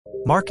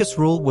Marcus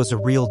Ruhl was a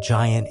real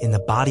giant in the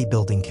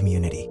bodybuilding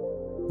community.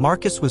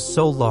 Marcus was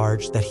so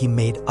large that he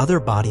made other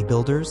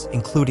bodybuilders,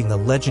 including the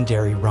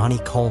legendary Ronnie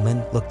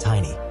Coleman, look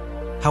tiny.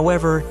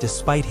 However,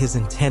 despite his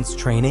intense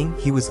training,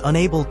 he was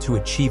unable to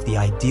achieve the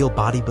ideal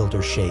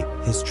bodybuilder shape.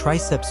 His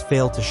triceps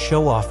failed to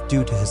show off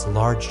due to his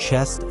large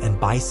chest and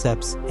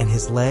biceps, and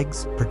his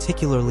legs,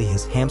 particularly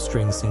his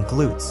hamstrings and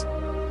glutes,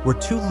 were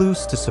too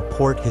loose to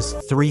support his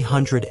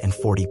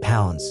 340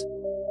 pounds.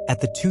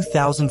 At the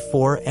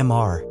 2004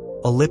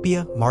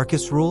 Olympia,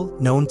 Marcus Ruhl,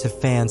 known to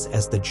fans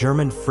as the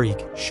German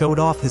Freak, showed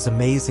off his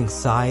amazing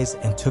size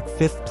and took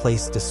 5th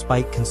place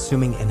despite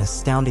consuming an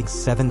astounding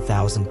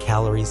 7,000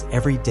 calories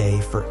every day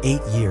for 8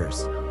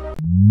 years.